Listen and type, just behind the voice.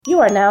You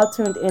are now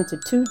tuned into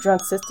Two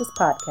Drunk Sisters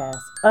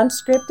podcast,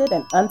 unscripted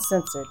and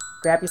uncensored.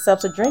 Grab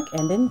yourselves a drink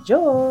and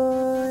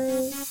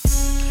enjoy.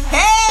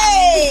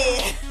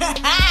 Hey!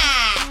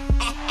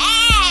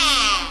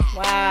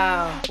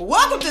 Wow.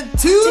 Welcome to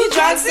Two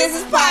Drunk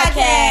Sisters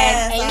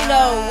podcast. And you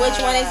know which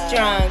one is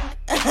drunk.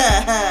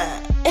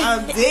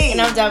 I'm D. And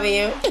I'm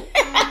W.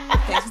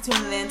 Thanks for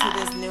tuning in to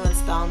this new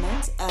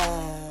installment. What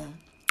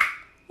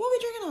are we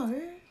drinking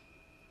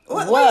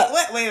over?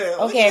 Wait.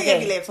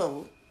 Okay.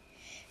 Food?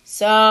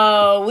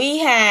 So we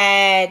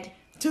had...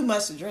 Too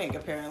much to drink,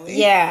 apparently.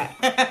 Yeah.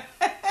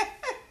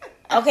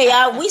 Okay,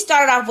 y'all. We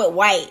started off with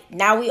white.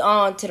 Now we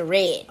on to the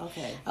red.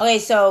 Okay,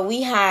 so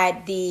we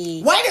had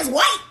the... White is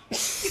white!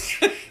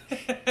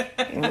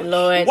 Oh,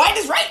 Lord. White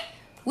is right!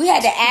 We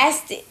had the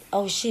Asti...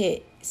 Oh,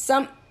 shit.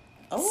 Some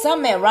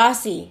at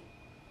Rossi.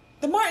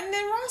 The Martin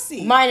and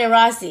Rossi. Martin and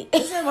Rossi.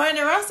 Is it Martin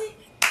and Rossi?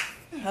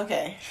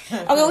 Okay.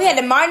 Okay, we had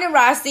the Martin and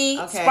Rossi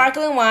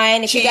sparkling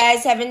wine. If you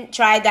guys haven't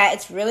tried that,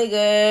 it's really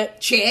good.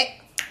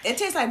 Check. It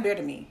tastes like beer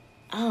to me.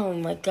 Oh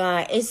my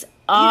God, it's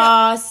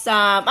awesome.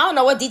 I don't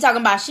know what D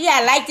talking about. She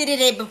had liked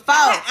it before.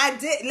 I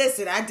did.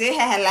 Listen, I did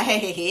have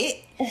like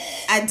it.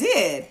 I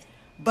did.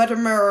 But it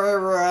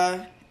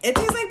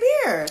tastes like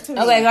beer to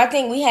me. Okay, so I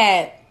think we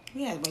had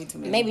way too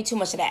many. maybe too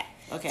much of that.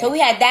 Okay. So we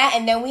had that,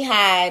 and then we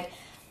had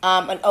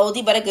an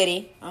oldie but a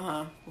goodie.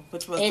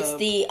 Which was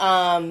the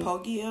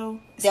Poggio?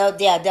 Del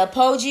Poggio. Del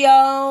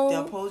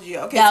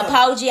Poggio. Okay. Del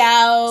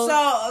Poggio.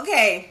 So,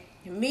 okay.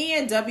 Me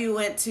and W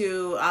went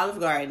to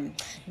Olive Garden.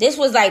 This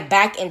was like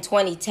back in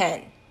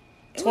 2010.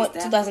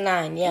 2009,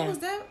 2009, yeah. Was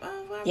that?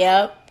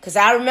 Yep. Because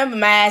I remember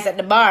my ass at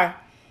the bar.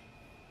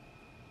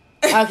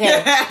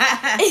 Okay.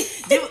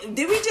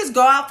 did we just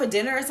go out for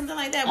dinner or something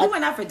like that? We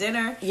went out for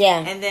dinner. Yeah.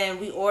 And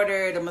then we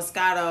ordered a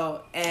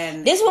Moscato.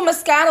 And this was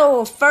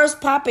Moscato first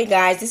popping,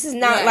 guys. This is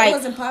not it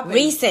wasn't popping.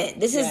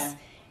 Recent. This is,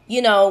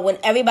 when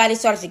everybody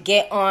started to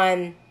get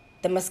on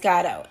the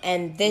Moscato.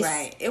 And this...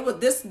 Right. It was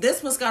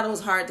this Moscato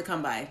was hard to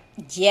come by.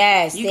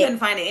 Yes. You couldn't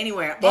find it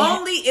anywhere.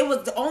 It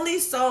was only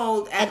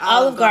sold at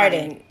Olive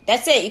Garden.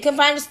 That's it. You couldn't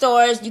find the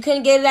stores. You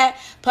couldn't get it at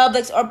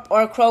Publix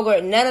or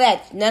Kroger. None of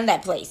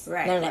that place.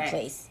 Right. None of that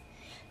place.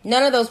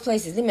 None of those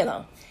places. Leave me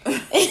alone.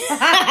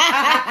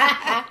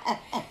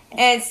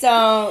 And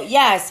so,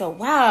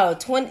 wow.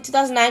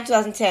 2009,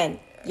 2010.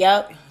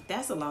 Yep.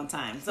 That's a long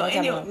time. So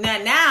anyway,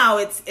 now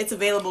it's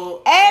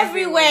available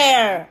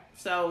everywhere.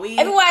 So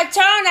everywhere I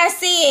turn, I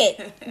see it.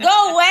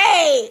 Go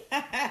away.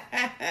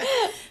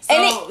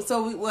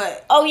 So we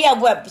what? Oh yeah,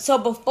 what? So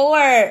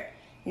before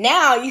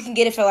now, you can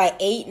get it for like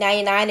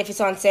 $8.99 if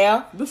it's on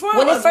sale. Before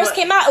when it first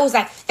came out, it was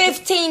like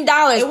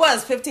 $15. It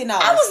was $15.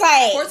 I was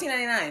like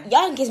 $14.99.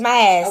 Y'all can kiss my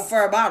ass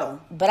for a bottle,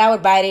 but I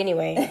would buy it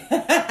anyway.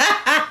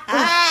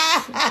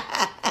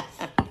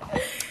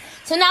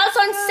 So now it's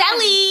on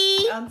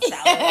Sally.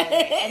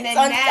 And then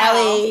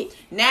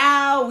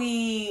now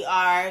we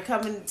are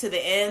coming to the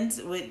end,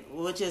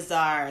 which is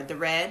the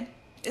red.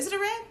 Is it a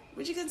red?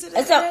 Would you consider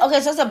it red? Okay,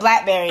 so it's a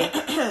blackberry.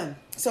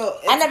 So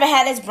I never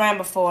had this brand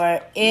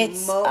before.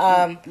 It's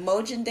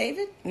Mojan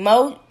David?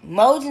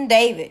 Mojan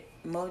David.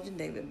 Mojan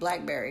David.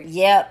 Blackberry.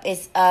 Yep.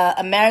 It's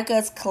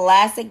America's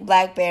classic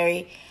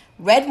blackberry.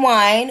 Red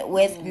wine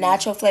with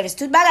natural flavors.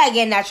 Too bad I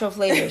get natural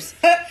flavors.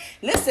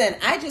 Listen,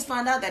 I just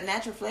found out that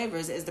natural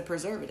flavors is the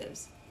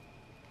preservatives.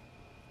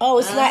 Oh,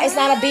 it's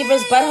not a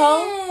beaver's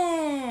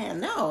butthole?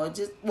 No,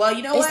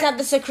 you know what? It's not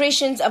the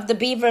secretions of the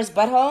beaver's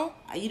butthole?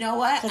 You know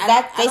what? Because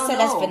they said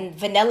that's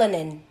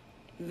vanillin.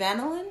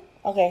 Vanillin?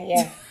 Okay,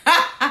 yeah.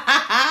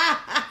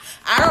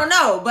 I don't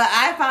know, but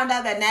I found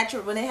out that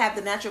when they have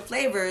the natural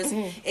flavors,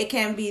 it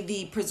can be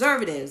the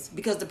preservatives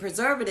because the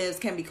preservatives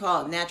can be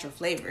called natural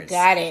flavors.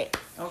 Got it.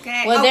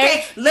 Okay. Well,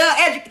 okay. Little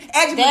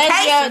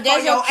education there's for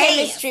your your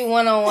chemistry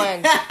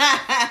 101.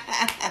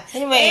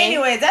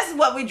 Anyways, that's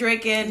what we're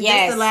drinking. Yes.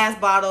 This is the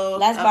last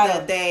bottle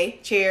of the day.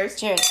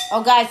 Cheers.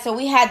 Oh, guys, so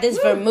we had this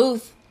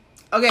vermouth.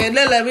 Okay,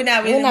 look, we're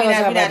not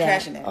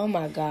trashing that. Oh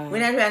my God, we're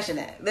not trashing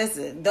that.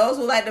 Listen, those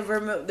who like the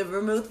vermouth,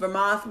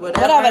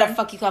 whatever the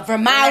fuck you call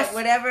vermouth,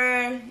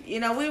 whatever, we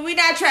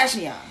not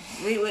trashing y'all.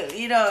 We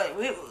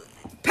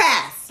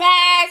pass.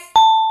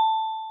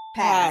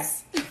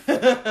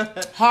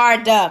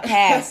 Hard up,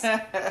 pass.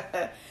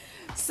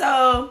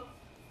 So,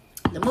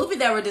 the movie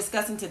that we're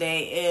discussing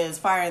today is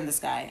Fire in the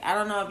Sky. I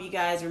don't know if you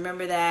guys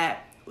remember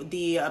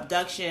the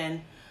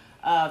abduction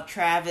of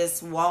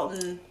Travis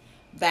Walton.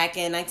 Back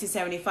in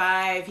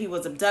 1975, he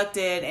was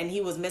abducted and he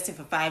was missing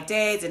for 5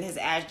 days, and his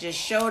ass just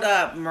showed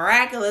up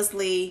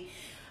miraculously,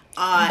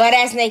 butt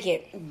ass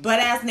naked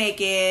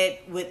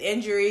with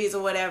injuries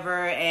or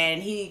whatever,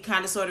 and he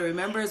kind of sort of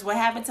remembers what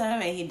happened to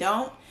him, and he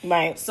don't.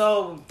 Right.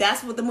 So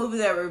that's what the movie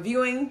that we're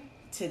reviewing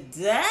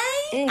today.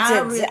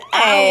 I will read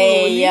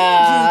you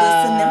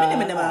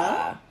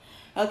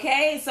the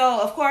Okay, so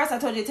of course I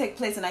told you it takes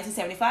place in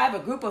 1975. A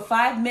group of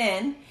 5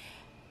 men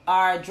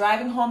are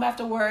driving home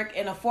after work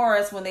in a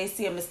forest when they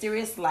see a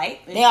mysterious light.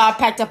 They all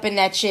packed up in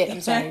that shit.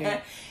 I'm sorry.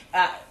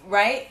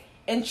 Right?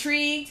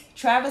 Intrigued,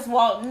 Travis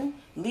Walton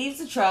leaves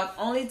the truck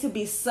only to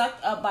be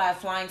sucked up by a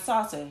flying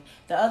saucer.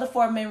 The other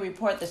 4 men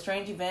report the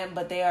strange event,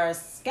 but they are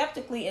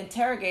skeptically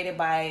interrogated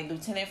by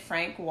Lieutenant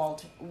Frank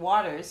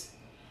Waters,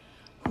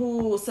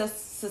 who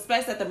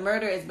suspects that the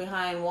murder is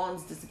behind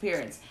Walton's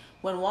disappearance.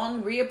 When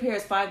Walton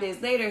reappears 5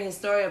 days later, his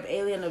story of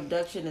alien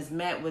abduction is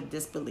met with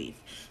disbelief.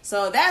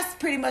 So that's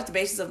pretty much the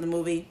basis of the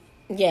movie.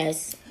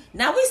 Yes.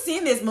 Now, we've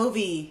seen this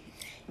movie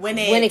when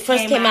it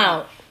first came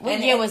out.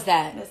 What year was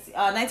that?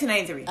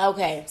 1993.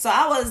 Okay. So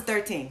I was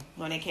 13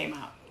 when it came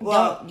out.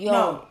 Well,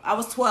 no, I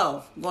was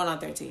 12 going on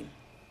 13.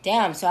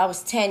 Damn, so I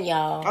was 10,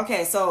 y'all.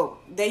 Okay, so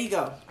there you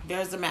go.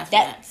 There's the math for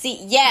that. See,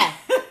 yeah.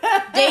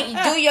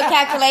 Do your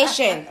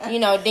calculation. You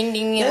know, ding,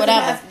 ding, there's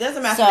whatever. There's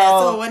a math for that.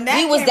 So when that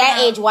we was that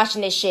age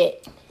watching this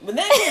shit. When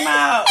that came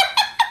out...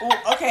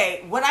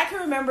 Okay, what I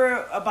can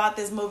remember about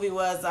this movie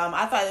was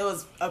I thought it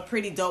was a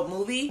pretty dope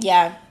movie.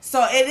 Yeah.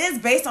 So it is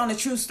based on a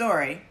true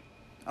story.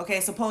 Okay,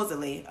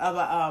 supposedly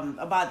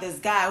about this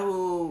guy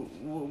who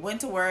went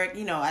to work.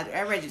 You know,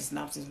 I read your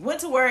synopsis. Went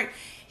to work.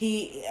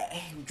 He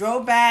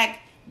drove back.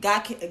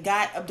 Got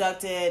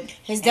abducted.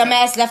 His dumb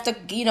ass got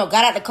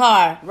out the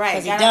car.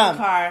 Right, got out the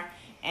car.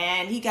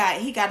 And he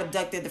got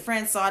abducted. The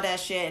friends saw that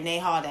shit and they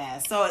hauled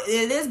ass. So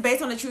it is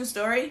based on a true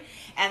story.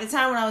 At the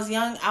time when I was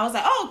young, I was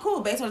like, oh,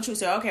 cool, based on a true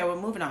story. Okay, we're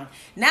moving on.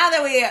 Now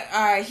that we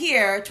are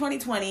here,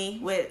 2020,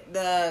 with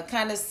the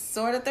kind of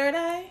sort of third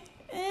eye,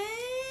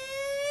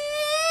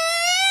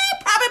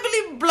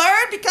 probably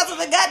blurred because of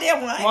the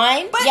goddamn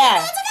wine. But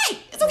yeah. You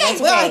know, it's okay.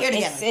 We're all here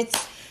together.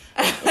 It's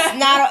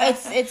not.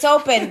 It's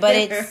open, but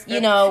it's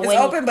it's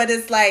open, but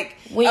it's like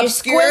when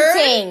obscure, you're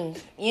squinting.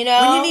 You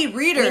know, when you need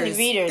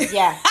readers.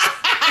 Yeah.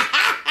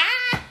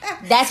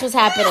 That's what's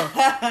happening.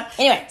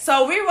 Anyway,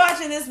 so we're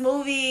watching this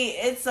movie.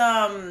 It's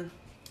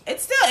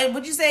still.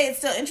 Would you say it's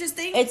still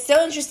interesting? It's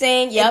still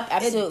interesting. Yep,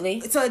 absolutely.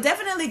 So it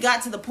definitely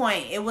got to the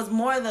point. It was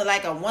more than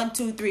like a 1,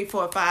 2, 3,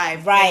 4,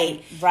 5.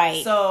 Right, thing.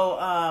 right. So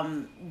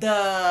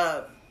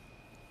the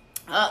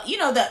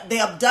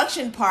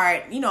abduction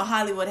part. You know,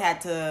 Hollywood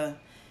had to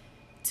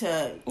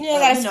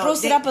gotta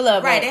spruce it up a little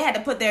bit. Right, they had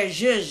to put their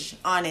zhuzh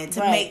on it to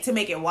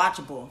make it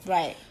watchable.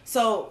 Right.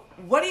 So,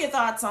 what are your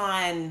thoughts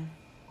on?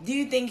 Do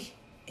you think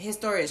his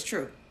story is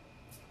true?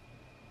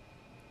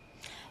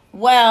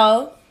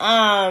 Well,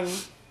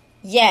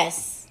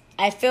 yes.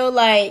 I feel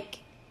like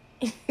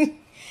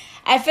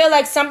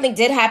something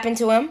did happen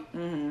to him.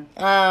 Mm-hmm.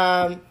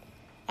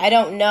 I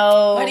don't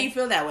know. Why do you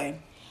feel that way?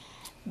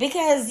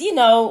 Because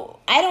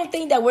I don't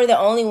think that we're the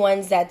only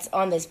ones that's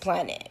on this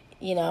planet.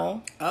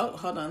 Oh,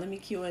 hold on. Let me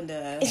cue in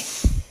the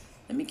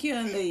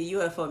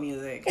UFO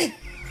music. Here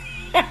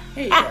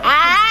you go.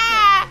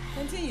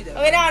 Continue though.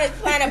 We're not on this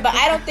planet, but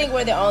I don't think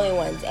we're the only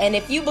ones. And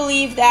if you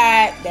believe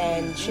that,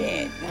 then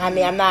shit. I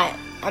mean, I'm not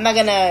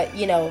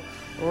gonna,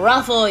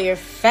 ruffle your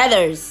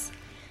feathers.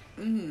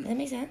 Mm-hmm. Does that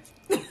make sense?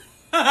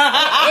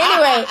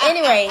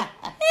 Anyway.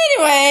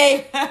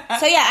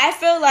 So yeah, I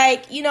feel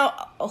like,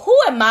 who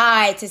am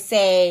I to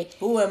say?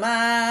 Who am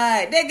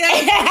I? Nigga.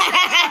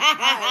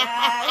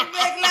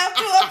 Make love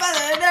to a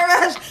brother in the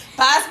rush.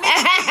 Pass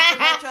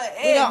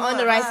me. On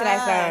the right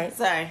side.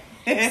 Sorry.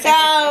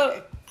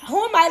 So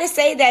who am I to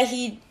say that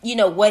he,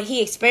 what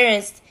he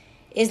experienced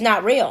is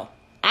not real?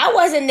 I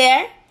wasn't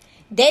there.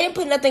 They didn't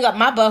put nothing up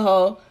my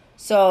butthole.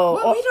 So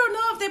well, we don't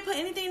know if they put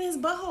anything in his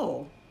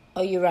butthole.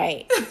 Oh, you're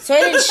right. So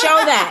it didn't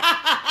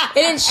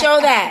show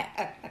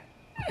that.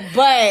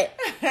 But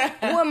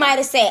who am I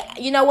to say?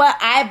 You know what?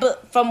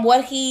 From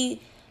what he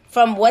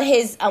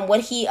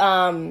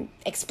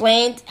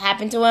explained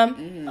happened to him.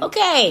 Mm-hmm.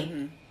 Okay,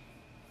 mm-hmm.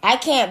 I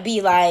can't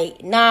be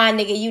like, nah,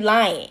 nigga, you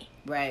lying.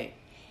 Right.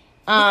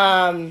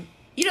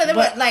 There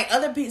were like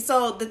other people.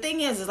 So the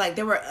thing is like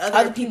there were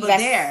other people that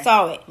there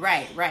saw it.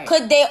 Right.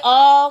 Could they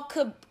all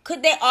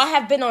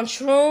have been on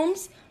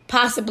shrooms?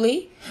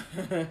 Possibly.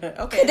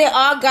 Okay. They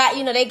all got,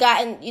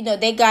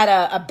 they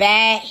got a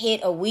bad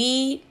hit of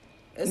weed.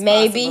 It's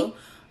maybe. Possible.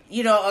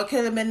 Or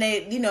could have been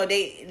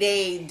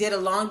they did a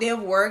long day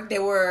of work. They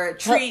were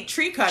tree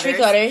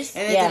cutters.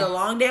 And they did a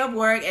long day of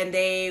work and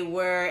they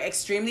were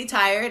extremely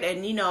tired.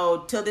 And,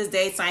 till this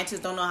day,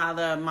 scientists don't know how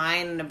the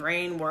mind and the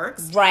brain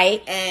works.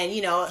 Right. And,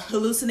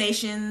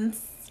 hallucinations.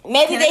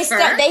 Maybe they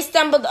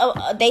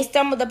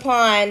stumbled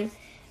upon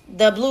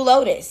the Blue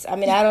Lotus. I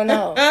mean, I don't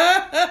know.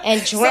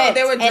 And dreamt. So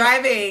they were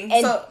driving.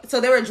 So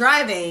they were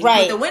driving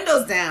with the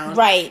windows down.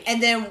 Right.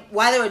 And then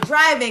while they were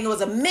driving, it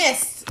was a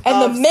mist. And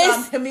the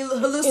mist,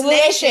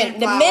 hallucination.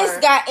 The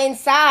mist got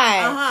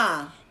inside.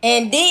 Uh-huh.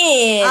 And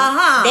then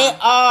they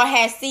all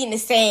had seen the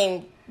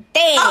same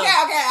thing. Okay,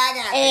 I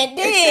got it. And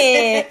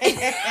then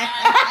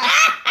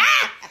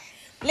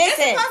listen, it's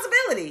a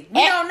possibility.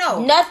 We don't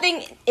know.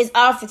 Nothing is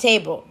off the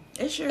table.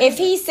 If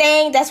he's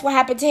saying that's what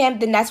happened to him,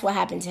 then that's what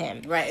happened to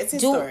him. Right, it's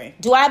his story.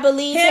 Do I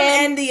believe him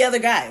and the other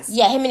guys?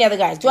 Yeah, him and the other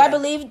guys. Do I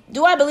believe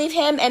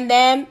him and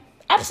them?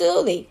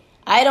 Absolutely.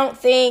 I don't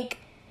think.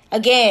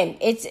 Again,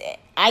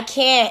 I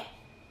can't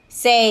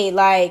say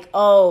like,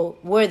 oh,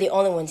 we're the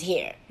only ones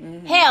here.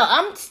 Mm-hmm. Hell,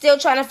 I'm still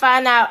trying to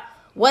find out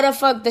what the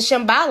fuck the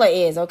Shambhala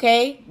is.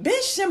 Okay,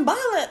 bitch,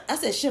 Shambhala. I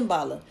said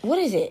Shambhala. What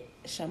is it?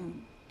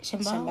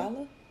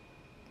 Shambhala?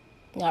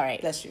 All right.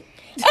 Bless you.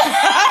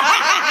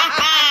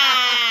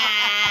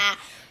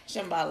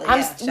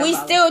 Shambhala. We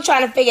still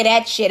trying to figure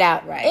that shit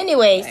out. Right.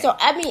 Anyway, right. so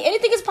I mean,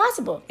 anything is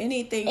possible.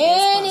 Anything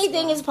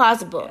is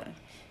possible.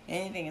 Yeah.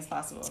 Anything is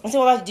possible.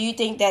 So, do you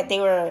think that they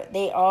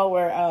all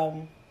were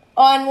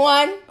on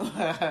one?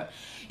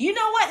 You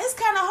know what? It's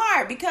kind of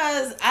hard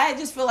because I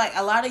just feel like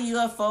a lot of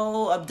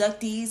UFO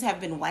abductees have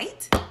been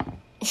white.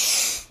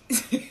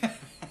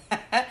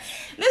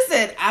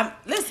 Listen.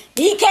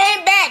 He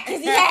came back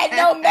because he had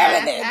no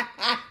melanin.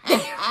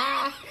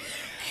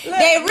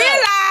 They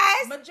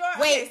realized.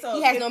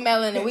 He has no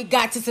melanin. We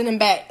got to send him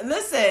back.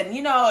 Listen,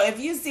 if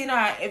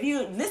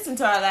you listened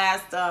to our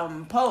last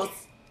post,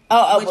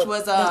 which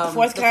was the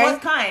fourth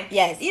kind.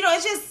 Yes.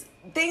 It's just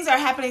things are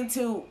happening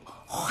to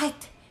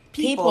white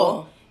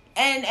people.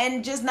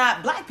 And just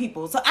not black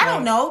people. So I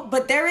don't know,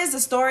 but there is a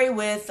story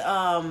with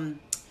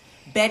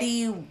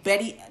Betty,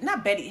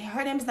 not Betty,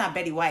 her name's not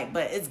Betty White,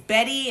 but it's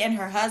Betty and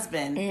her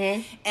husband.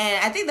 Mm-hmm.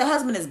 And I think the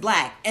husband is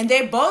black. And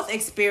they both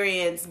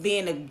experienced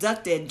being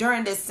abducted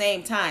during the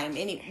same time.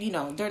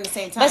 During the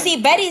same time. But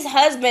see, Betty's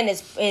husband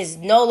is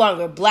no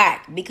longer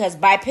black because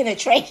by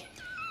penetration.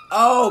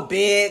 Oh,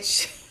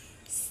 bitch.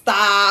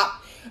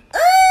 Stop.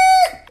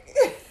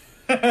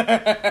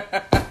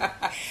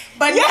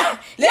 But y'all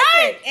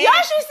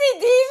should see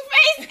these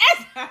faces.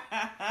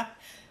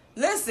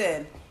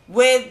 Listen,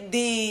 with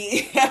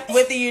the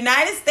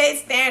United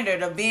States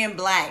standard of being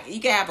black, you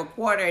can have a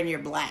quarter and you're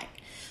black.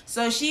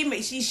 So she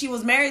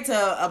was married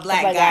to a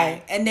black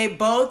guy, and they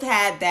both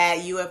had that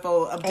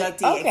UFO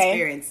abductee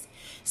experience.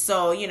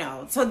 So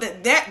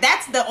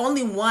that's the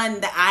only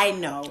one that I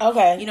know.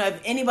 Okay.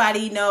 If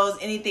anybody knows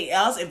anything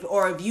else, if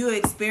you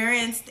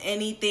experienced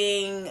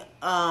anything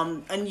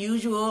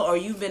unusual or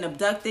you've been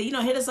abducted,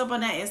 hit us up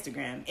on that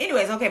Instagram.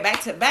 Anyways, okay,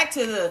 back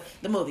to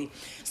the movie.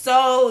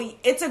 So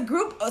it's a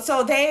group.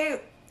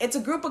 It's a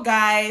group of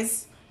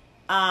guys.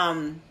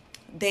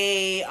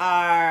 They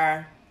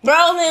are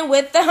rolling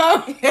with the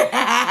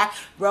homies.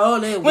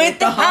 Rolling with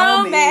the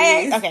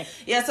homies. Okay.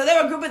 Yeah, so they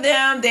were a group of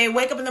them. They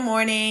wake up in the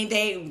morning.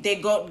 They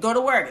go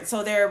to work.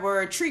 So there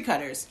were tree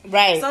cutters.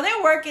 Right. So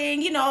they're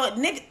working,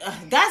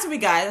 guys will be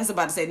guys. I was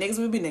about to say niggas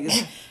will be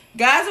niggas.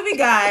 Guys will be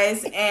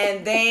guys,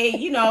 and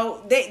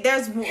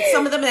there's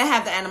some of them that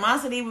have the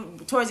animosity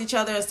towards each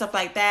other and stuff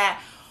like that.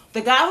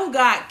 The guy who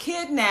got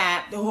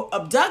kidnapped, who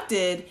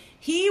abducted,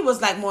 he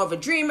was like more of a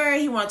dreamer.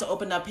 He wanted to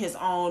open up his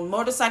own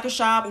motorcycle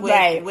shop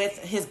with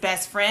his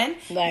best friend.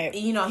 Right.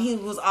 He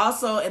was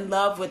also in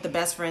love with the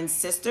best friend's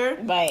sister.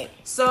 Right.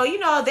 So,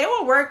 they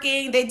were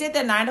working. They did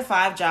their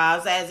 9-to-5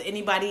 jobs as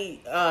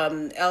anybody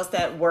else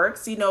that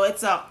works.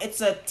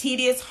 It's a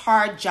tedious,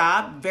 hard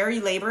job, very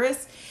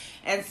laborious.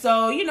 And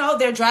so,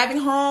 they're driving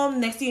home.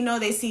 Next thing you know,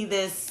 they see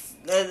this,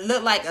 it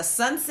looked like a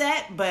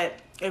sunset, but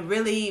it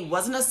really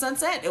wasn't a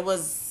sunset. It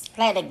was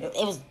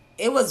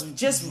It was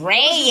just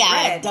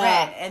red.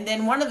 And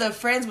then one of the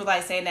friends was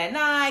like saying that,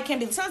 nah, it can't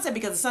be the sunset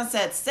because the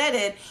sunset set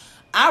it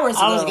hours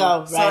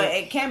ago. Right. So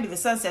it can't be the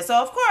sunset. So,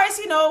 of course,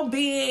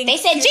 being... They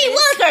said, gee,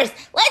 lookers,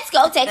 let's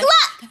go take a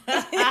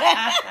look.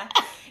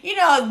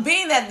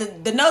 Being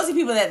that the nosy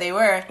people that they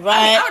were,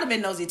 right. I would have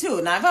been nosy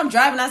too. Now, if I'm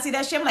driving, I see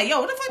that shit, I'm like,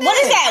 yo, what the fuck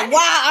What is that?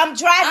 While I'm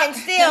driving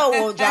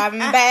still, driving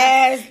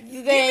fast.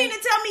 You mean to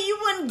tell me you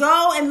wouldn't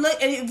go and look,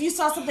 and if you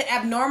saw something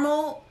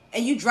abnormal...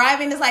 And you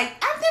driving, it's like,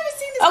 I've never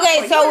seen this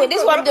Okay, before. so this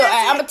is what I'm doing.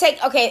 I'm going to take,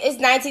 it's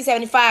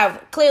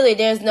 1975. Clearly,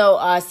 there's no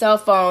cell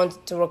phones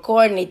to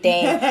record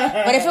anything.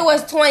 But if it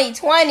was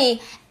 2020,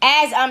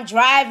 as I'm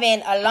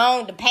driving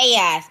along the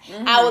path,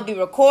 I would be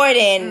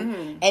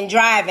recording and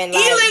driving.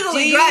 Like,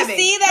 illegally driving.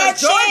 Do you see that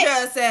shit?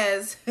 Georgia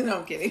says, no,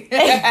 I'm kidding.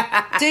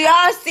 Do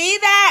y'all see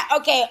that?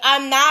 Okay,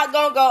 I'm not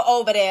going to go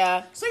over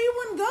there. So you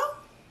wouldn't go?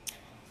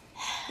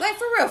 Like,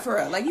 for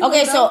real. Like, you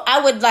okay, wouldn't so go?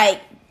 I would,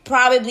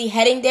 probably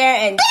heading there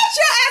and... Bitch,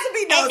 your ass would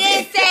be nosy.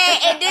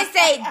 And then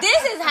say,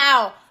 this is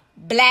how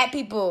black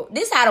people,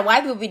 this is how the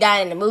white people be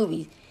dying in the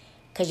movies.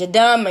 Because you're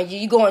dumb and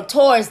you're going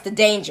towards the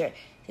danger.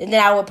 And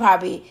then I would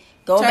probably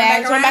turn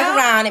back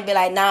around and be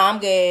like, nah, I'm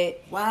good.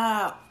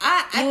 Wow.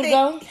 You would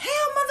go?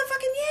 Hell,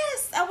 motherfucking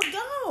yes. I would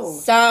go.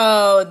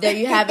 So, there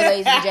you have it,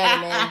 ladies and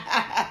gentlemen.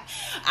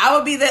 I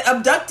would be the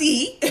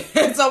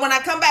abductee. So when I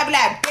come back, I'll be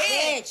like,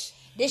 bitch.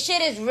 This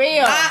shit is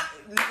real.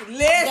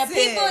 Listen. The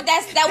people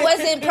that was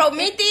in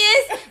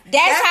Prometheus,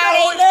 that's how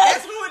they look.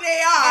 That's who they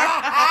are.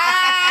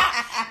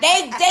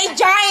 They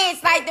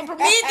giants like the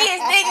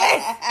Prometheus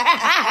niggas.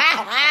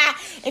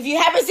 If you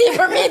haven't seen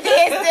Prometheus,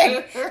 then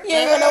you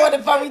ain't gonna know what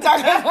the fuck we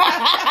talking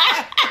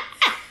about.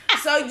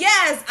 So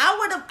yes, I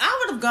would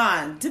have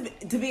gone.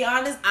 To be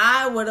honest,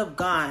 I would have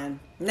gone.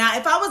 Now,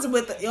 if I was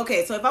with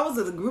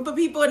a group of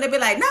people and they'd be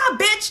like, nah,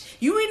 bitch,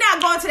 you ain't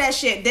not going to that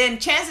shit, then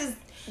chances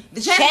are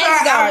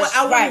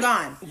I wouldn't have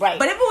gone. Right.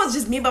 But if it was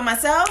just me by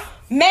myself,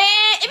 man,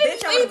 if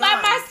it was me by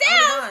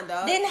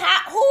myself, then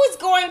who's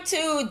going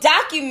to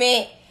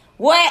document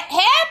what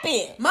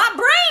happened? My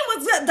brain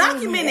was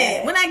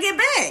documented when I get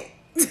back.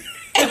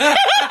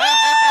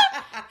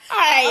 All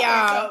right,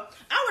 y'all. So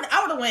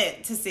I would have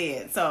went to see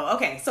it. So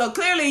okay, so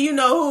clearly you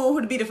know who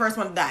would be the first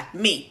one to die?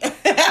 Me.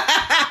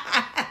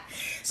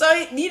 So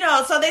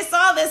so they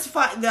saw this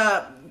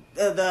the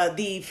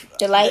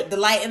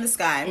light in the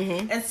sky,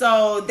 and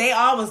so they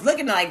all was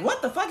looking like,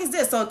 what the fuck is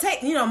this? So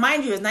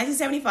mind you, it's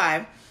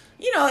 1975.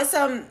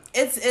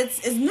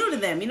 It's new to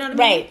them. You know what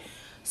I mean? Right.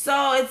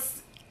 So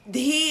it's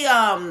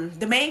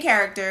the main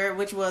character,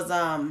 which was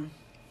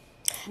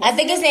I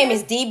think his name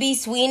is D.B.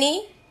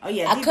 Sweeney. Oh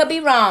yeah, I could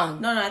be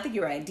wrong. No, I think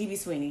you're right. D.B.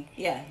 Sweeney.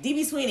 Yeah,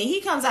 D.B. Sweeney. He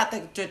comes out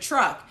the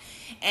truck,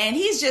 and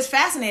he's just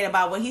fascinated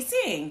about what he's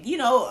seeing.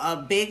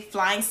 A big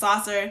flying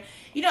saucer.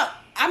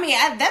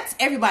 That's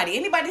everybody.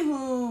 Anybody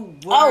who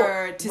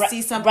were to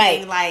see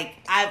something like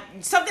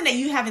something that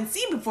you haven't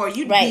seen before,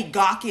 you'd be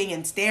gawking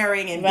and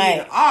staring and being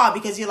in awe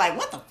because you're like,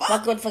 what the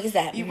fuck? What the fuck is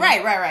that? Mm-hmm.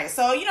 Right.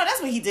 So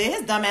that's what he did.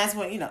 His dumbass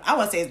went. I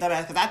wouldn't say his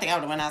dumbass because I think I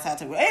would have went outside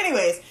too. But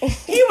anyways,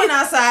 he went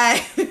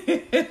outside.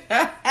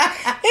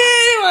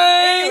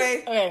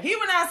 Anyways, okay. He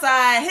went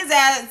outside. His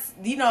ass,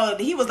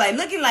 he was like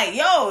looking like,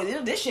 yo,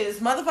 this shit is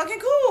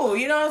motherfucking cool.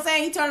 You know what I'm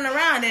saying? He turned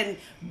around and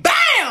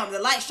bam, the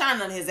light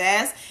shining on his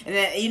ass. And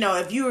then,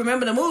 if you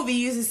remember the movie,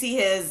 you used to see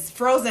his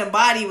frozen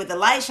body with the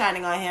light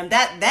shining on him.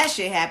 That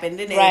shit happened.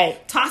 Then they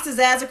tossed his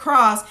ass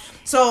across.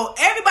 So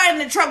everybody in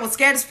the truck was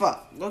scared as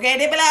fuck. Okay,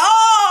 they'd be like,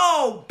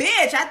 "Oh,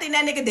 bitch, I think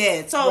that nigga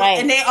dead." So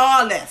and they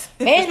all left.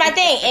 Here's my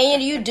thing,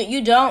 and you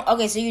don't.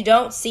 Okay, so you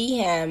don't see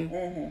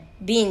him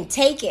being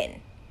taken,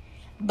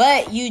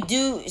 but you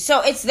do. So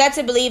it's led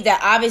to believe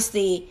that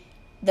obviously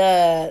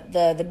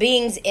the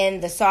beings in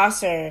the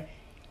saucer,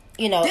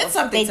 did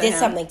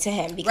something to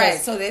him because right.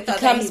 So they thought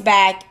he comes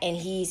back and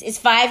it's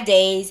 5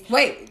 days.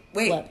 Wait.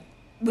 What?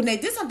 When they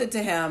did something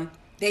to him,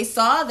 they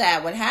saw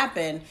that what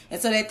happened,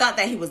 and so they thought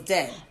that he was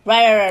dead.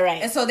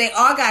 Right. And so they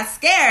all got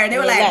scared. And they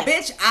were like,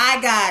 "Bitch,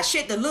 I got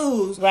shit to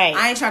lose. Right.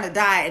 I ain't trying to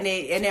die." And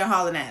they're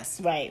hauling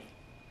ass. Right.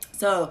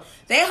 So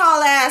they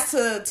haul ass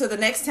to the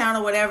next town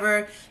or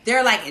whatever.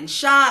 They're like in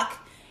shock.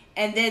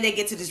 And then they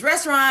get to this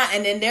restaurant,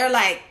 and then they're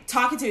like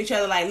talking to each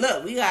other, like,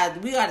 "Look, we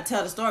got to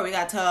tell the story. We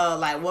got to tell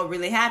like what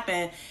really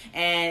happened."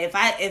 And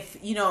if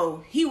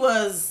he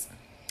was,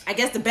 I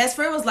guess the best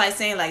friend was like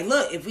saying like,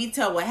 "Look, if we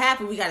tell what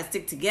happened, we got to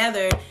stick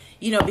together,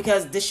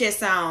 because this shit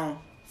sound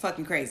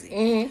fucking crazy."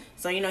 Mm-hmm.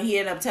 So he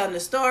ended up telling the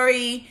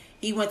story.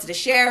 He went to the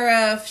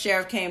sheriff.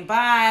 Sheriff came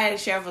by. The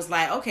sheriff was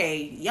like,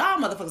 "Okay, y'all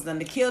motherfuckers done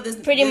to kill this."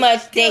 Pretty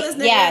much,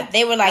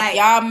 they were like,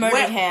 "Y'all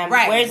murdered him.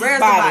 Right? Where's the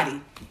body?"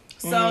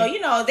 So,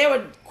 they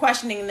were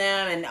questioning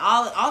them, and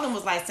all of them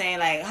was like saying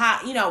like, how,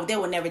 they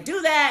would never do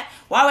that.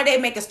 Why would they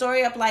make a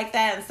story up like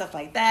that and stuff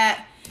like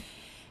that?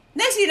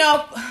 Next,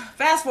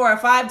 fast forward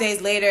 5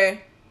 days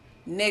later,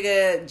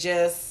 nigga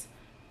just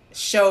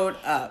showed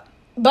up.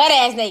 Butt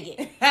ass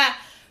naked.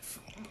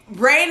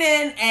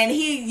 Raining, and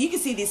you can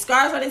see these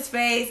scars on his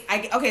face.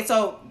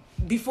 So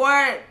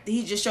before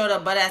he just showed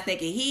up butt ass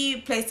naked, he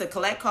placed a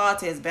collect call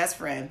to his best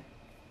friend.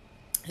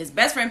 His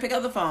best friend picked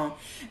up the phone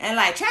and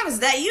like, "Travis,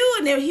 is that you?"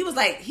 And then he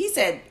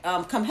said,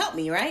 "Come help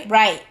me," right?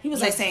 Right. He was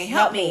like saying,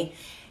 "Help me."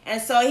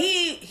 And so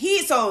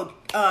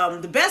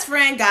the best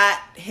friend got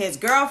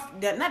his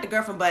not the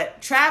girlfriend,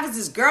 but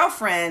Travis's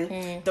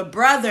girlfriend, the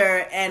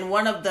brother, and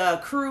one of the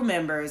crew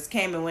members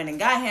came and went and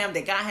got him.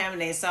 They got him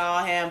and they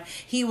saw him.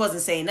 He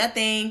wasn't saying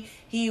nothing.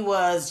 He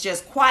was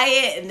just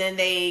quiet, and then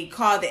they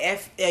called a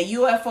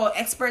UFO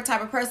expert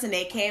type of person.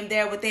 They came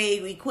there with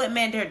their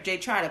equipment. They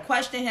tried to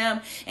question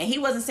him, and he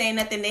wasn't saying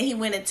nothing. Then he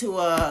went into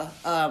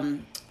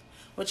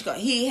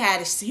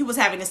he was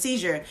having a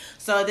seizure.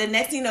 So the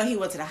next thing you know, he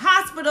went to the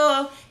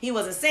hospital. He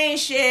wasn't saying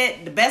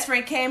shit. The best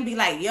friend came, be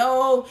like,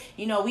 "Yo,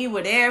 we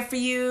were there for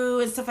you,"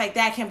 and stuff like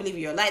that. "Can't believe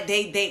you're alive."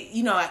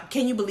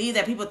 Can you believe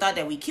that people thought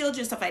that we killed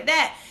you and stuff like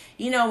that?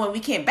 When we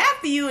came back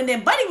for you. And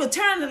then Buddy would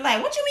turn and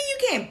like, "What you mean you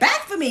came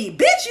back for me?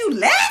 Bitch, you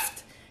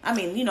left?" I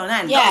mean,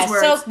 not in those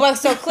words.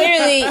 So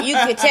clearly you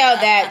could tell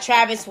that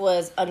Travis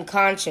was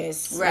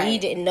unconscious. Right. He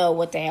didn't know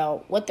what the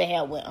hell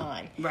went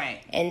on.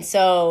 Right. And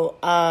so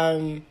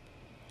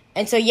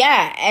so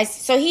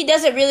he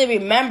doesn't really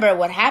remember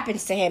what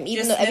happens to him,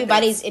 even though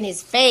everybody's in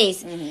his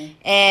face. Mm-hmm.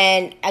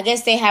 And I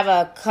guess they have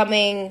a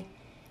coming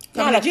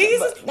to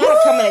Jesus,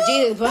 but coming to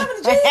Jesus.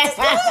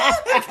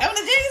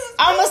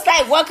 Almost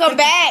like welcome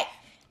back.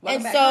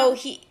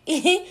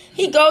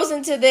 He goes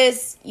into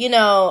this,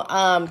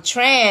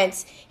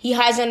 trance. He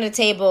hides under the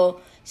table.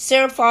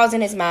 Syrup falls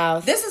in his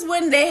mouth. This is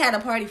when they had a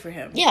party for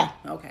him. Yeah.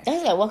 Okay.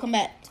 That's like welcome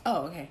back.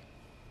 Oh, okay.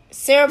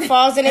 Syrup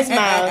falls in his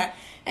mouth,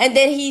 and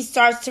then he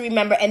starts to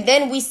remember, and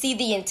then we see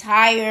the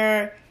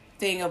entire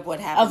thing of what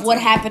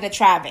happened. To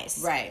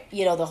Travis. Right.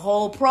 The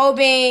whole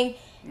probing,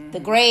 the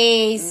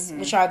Greys,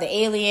 which are the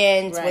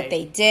aliens, what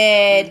they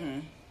did. Mm-hmm.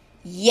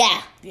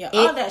 Yeah,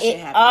 all that shit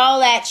happened. All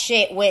that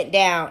shit went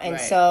down,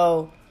 and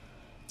so,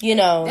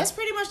 that's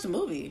pretty much the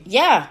movie.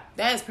 Yeah,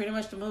 that is pretty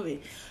much the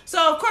movie.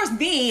 So, of course,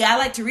 I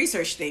like to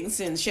research things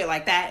and shit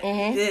like that.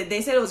 Mm-hmm.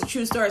 They said it was a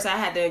true story, so I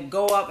had to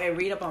go up and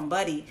read up on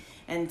Buddy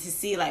and to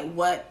see like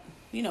what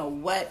was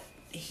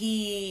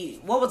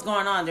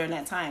going on during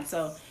that time.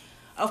 So,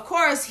 of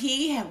course,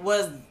 he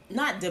was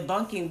not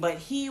debunking, but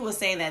he was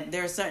saying that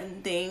there are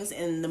certain things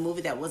in the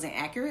movie that wasn't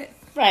accurate.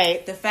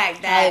 Right. The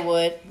fact that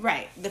Hollywood.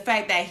 Right. The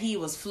fact that he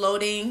was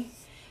floating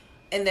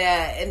in the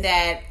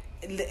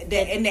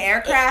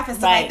aircraft and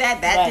stuff like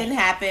that didn't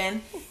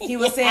happen. He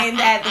was saying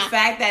that the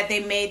fact that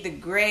they made the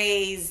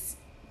grays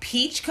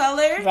peach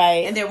color,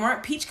 right, and they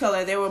weren't peach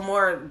color, they were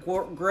more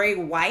gray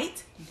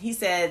white. He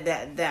said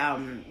that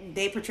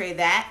they portrayed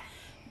that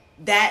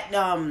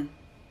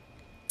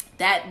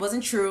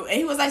wasn't true, and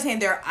he was like saying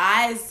their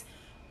eyes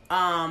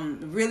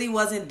really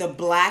wasn't the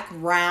black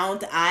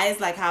round eyes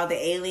like how the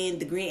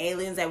green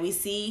aliens that we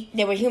see.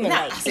 They were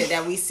human-like. I said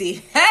that we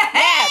see.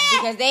 Yeah,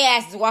 because they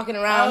asses walking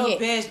around here.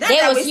 Bitch. They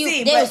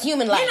was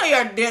human-like. You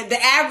know,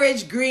 the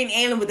average green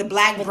alien with the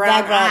black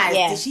brown eyes.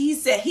 Yeah.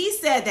 He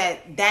said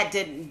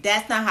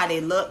that's not how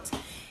they looked.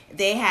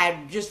 They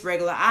had just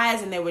regular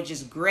eyes, and they were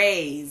just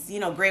grays. You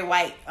know, gray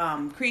white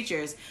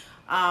creatures.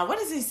 What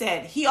does he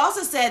said? He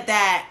also said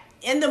that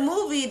in the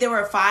movie, there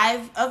were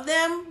 5 of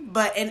them,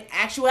 but in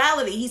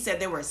actuality, he said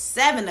there were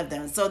 7 of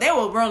them. So they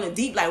were rolling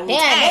deep like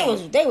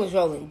Wu-Tang. They was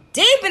rolling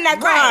deep in that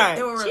car. Right,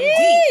 they were rolling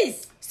deep.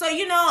 So,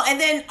 you know, and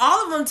then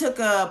all of them took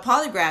a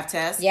polygraph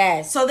test.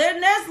 Yes. So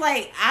there's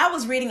like, I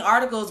was reading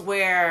articles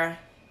where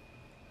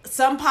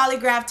some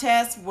polygraph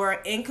tests were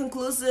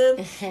inconclusive,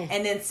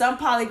 and then some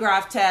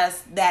polygraph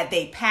tests that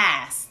they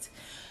passed.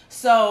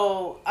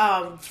 So,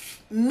 I'm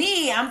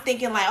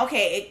thinking like,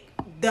 okay,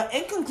 the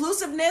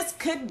inconclusiveness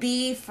could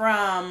be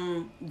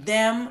from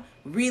them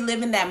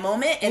reliving that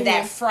moment and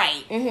that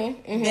fright.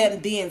 Them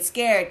being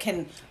scared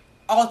can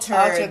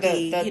alter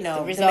the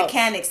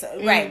mechanics,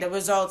 right? The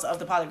results of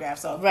the polygraph.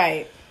 So,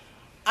 right.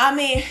 I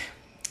mean,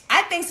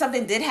 I think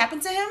something did happen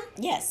to him.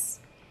 Yes.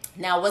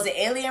 Now, was it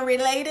alien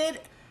related?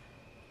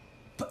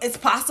 It's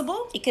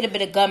possible. It could have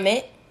been a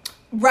government.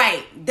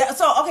 Right.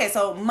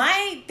 So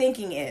my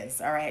thinking is,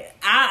 all right,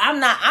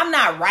 I'm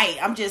not right.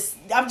 I'm just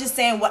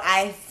saying what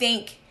I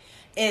think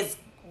is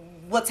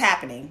what's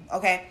happening.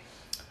 Okay.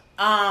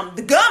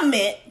 The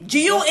government,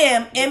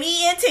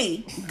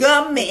 G-U-M-M-E-N-T,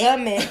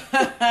 government.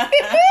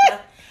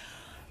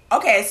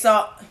 Okay, so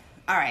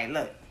all right,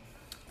 look.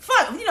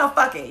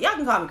 Fuck it. Y'all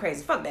can call me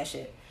crazy. Fuck that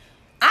shit.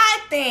 I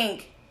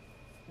think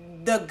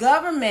the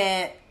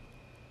government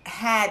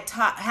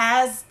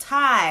has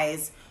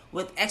ties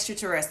with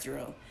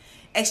extraterrestrial.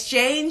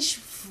 Exchange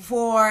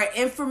for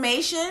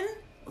information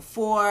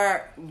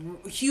for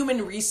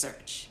human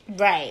research.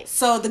 Right.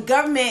 So the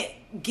government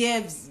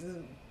gives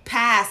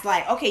pass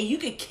like, okay, you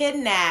could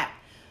kidnap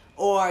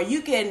or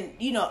you can,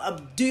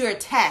 do your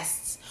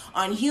tests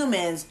on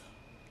humans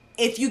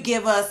if you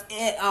give us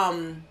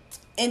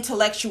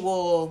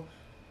intellectual,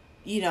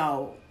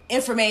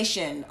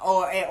 information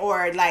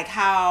or like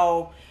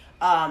how,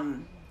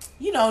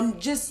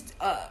 just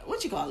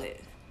what you call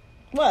it?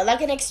 Well,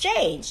 like an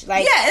exchange.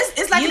 Like, yeah,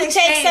 it's like an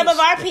exchange. You take some of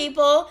our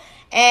people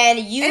and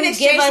you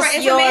give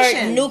us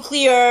your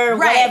nuclear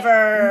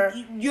whatever,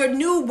 your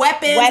new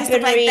weapons and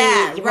stuff like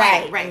that.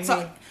 Right. Mm-hmm.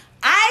 So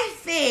I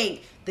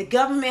think the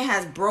government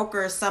has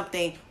brokered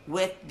something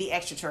with the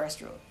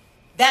extraterrestrial.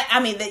 That's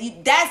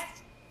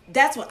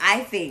what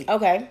I think.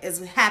 Okay.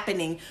 Is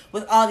happening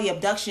with all the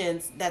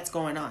abductions that's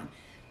going on.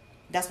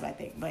 That's what I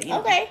think. But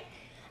okay.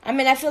 I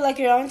mean, I feel like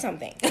you're on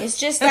something. It's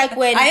just like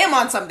when... I am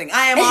on something.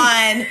 I am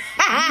on Morgan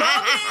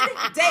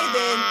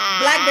David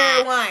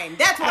Blackberry Wine.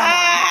 That's what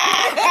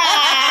I'm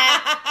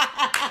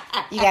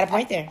on. You got a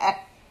point there.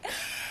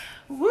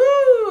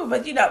 Woo!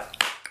 But woo!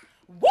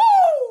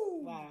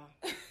 Wow.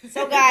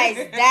 So guys,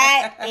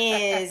 that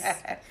is...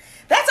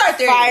 That's our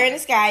theory. Fire in the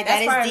sky.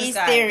 That is Dee's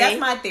theory. That's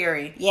my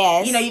theory.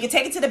 Yes. You can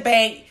take it to the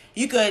bank.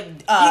 You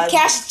could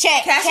cash a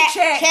check.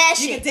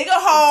 You could dig a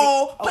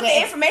hole, put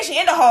the information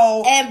in the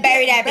hole, and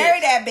bury that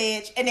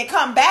bitch, and then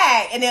come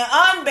back and then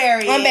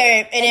unbury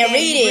it, and then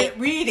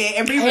read it,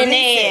 and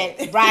re-release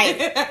it. Right.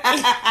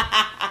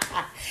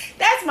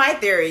 That's my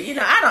theory.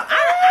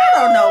 I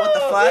don't know what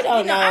the fuck.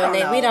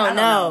 We don't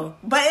know.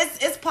 But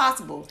it's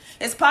possible.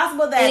 It's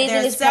possible that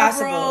there's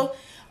several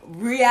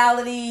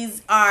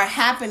realities are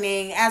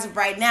happening as of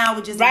right now,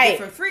 which is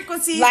different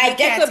frequencies. Like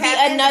there could be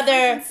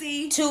another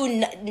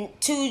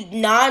two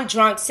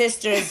non-drunk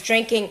sisters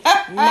drinking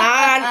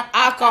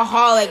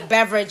non-alcoholic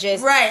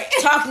beverages, right?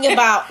 Talking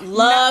about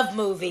love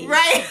movies,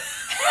 right?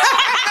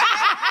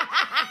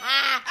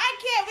 I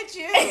can't with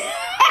you.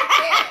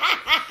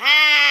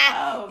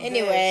 Oh,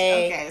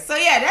 anyway, okay. So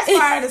yeah, that's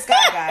Fire in the Sky,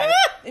 guys.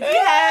 If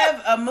you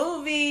have a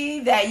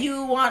movie that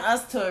you want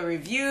us to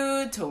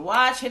review, to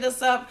watch, hit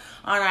us up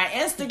on our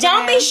Instagram.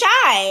 Don't be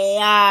shy.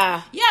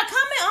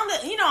 Comment on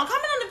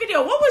the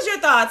video. What was your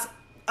thoughts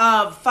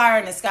of Fire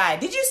in the Sky?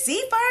 Did you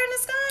see Fire in the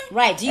Sky?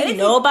 Right. Do you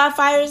know about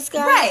Fire in the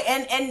Sky? Right.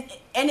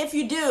 And if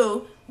you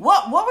do,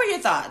 what were your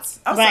thoughts?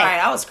 I'm sorry,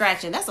 I was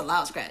scratching. That's a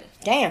loud scratch.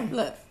 Damn.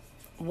 Look.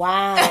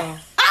 Wow.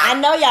 I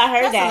know y'all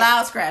heard that. That's a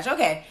loud scratch.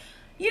 Okay.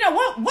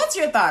 What's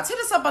your thoughts? Hit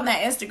us up on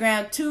that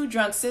Instagram, 2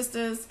 Drunk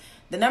Sisters.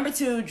 The number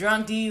 2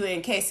 Drunk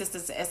DUNK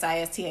Sisters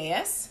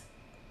SISTAS.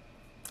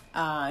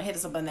 Hit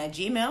us up on that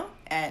Gmail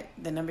at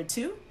the number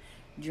 2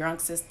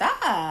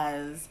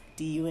 drunksistas,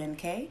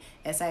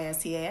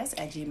 DUNKSISTAS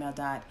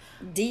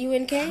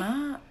DUNK?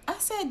 I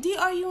said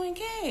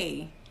DRUNK.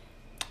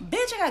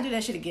 Bitch, I gotta do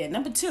that shit again.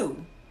 Number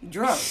 2,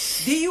 drunk.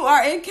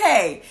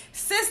 DURNK.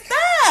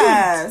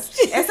 Sisters.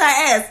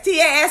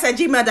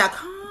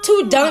 SISTAS@gmail.com.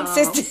 2 dunk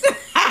sisters.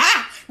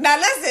 Now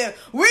listen,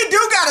 we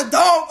do got a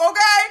dunk,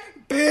 okay?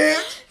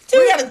 Bitch.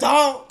 We got a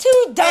dunk.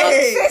 2 dunk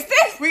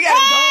sisters. We got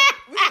a dunk.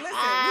 Listen,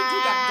 we do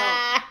got a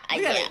dunk.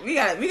 We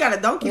got a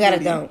donkey. We got a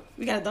booty. dunk.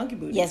 We got a donkey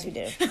booty. Yes, we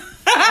do. All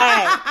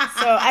right.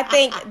 So I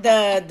think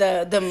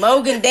the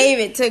Mogan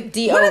David took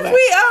D What over. if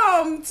we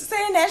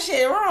saying that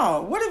shit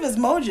wrong? What if it's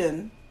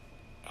Mojan?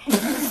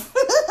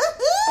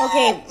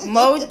 Okay,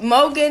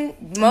 Mogan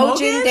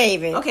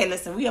David. Okay,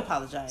 listen, we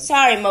apologize.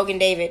 Sorry, Mogan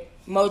David.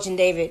 Mojan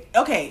David.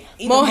 Okay,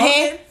 either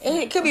Mohan.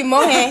 It could be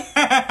Mohan.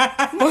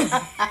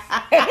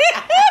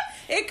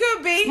 It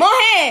could be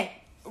Mohan.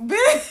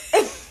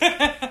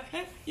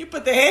 You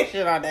put the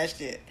Haitian on that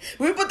shit.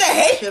 We put the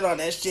Haitian on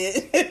that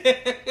shit.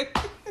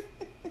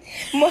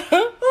 All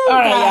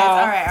right, y'all.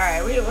 All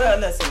right. We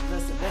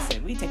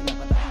listen. We taking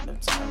up a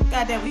time.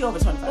 Goddamn, we over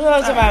 25. We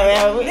over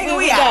 25. Nigga,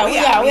 we out.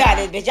 We out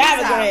this bitch. Y'all have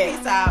a good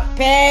Peace out.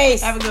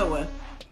 Peace. Have a good one.